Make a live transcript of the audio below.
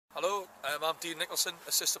I'm Dean Nicholson,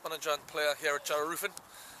 Assistant Manager and Player here at Jarrow Roofing.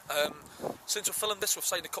 Since we're filming this, we've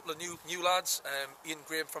signed a couple of new lads. Ian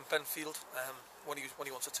Graham from Benfield, when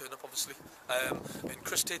he wants to turn up, obviously. And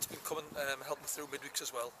Chris Tate's been coming and helping through midweeks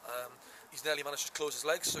as well. He's nearly managed to close his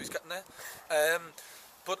legs, so he's getting there.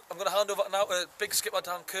 But I'm going to hand over now to big skipper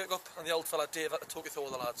Dan Kirkup and the old fella Dave to talk you through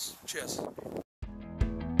all the lads. Cheers.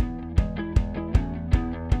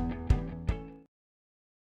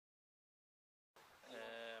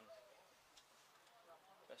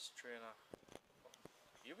 Best trainer.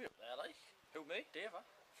 You be up there, like? Who, me? Dave.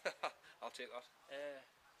 I'll take that.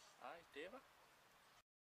 Aye, Dave.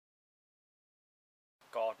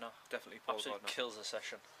 Gardner. Definitely Paul Absolutely Gardner. Kills the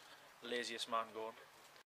session. Laziest man going.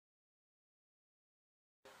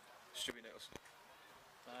 Stewie Nicholson.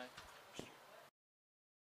 Aye.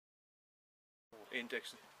 Ian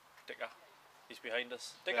Dixon. Dicker. He's behind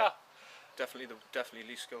us. Dicker! Yeah. Definitely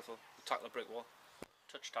least skillful. Tackle a brick wall.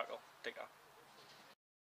 Touch tackle. Dicker.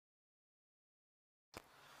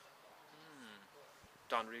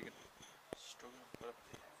 Dan Regan.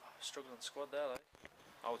 Struggling squad there, like.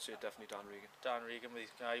 I would say definitely Dan Regan. Dan Regan,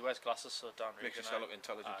 he wears glasses, so Dan Regan. Makes yourself look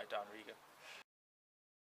intelligent. Aye, Dan Regan.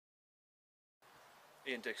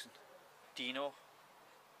 Ian Dixon. Dino.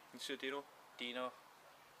 You say Dino? Dino.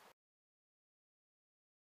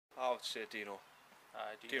 I would say Dino.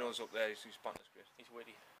 Aye, Dino. Dino's up there, his banter's great. He's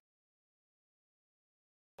witty.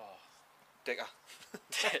 Oh. Dicker.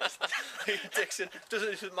 Ian Dixon.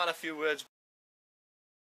 Doesn't matter a few words.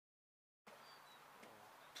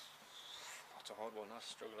 That's a hard one, that's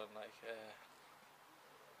Struggling like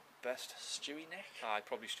best. Stewie Nick. Aye,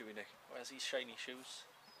 probably Stewie Nick. Where's his shiny shoes?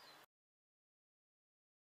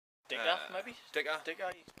 Dicker, maybe? Dicker.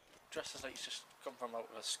 Dicker, he dresses like he's just come from out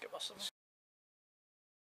of a skip or something.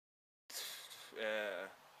 There's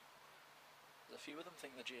a few of them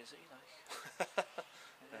think they're Jay-Z, like.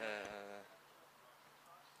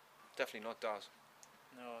 Definitely not Daz.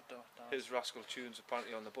 No, don't. His rascal tunes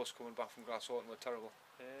apparently on the bus coming back from Glasshorton were terrible.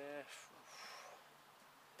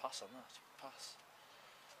 Pass on that. Pass.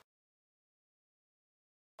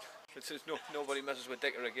 It says nobody messes with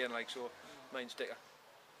Dicker again, like, so mine's Dicker.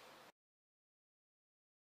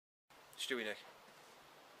 Stewie Nick.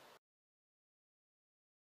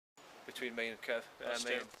 Between me and Kev,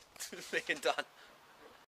 me and Dan.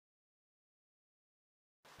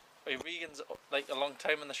 Well, Regan's like a long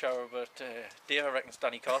time in the shower, but Dave reckons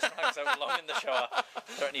Danny Carson hangs out long in the shower. I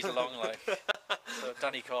reckon he's long, like. So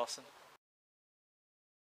Danny Carson.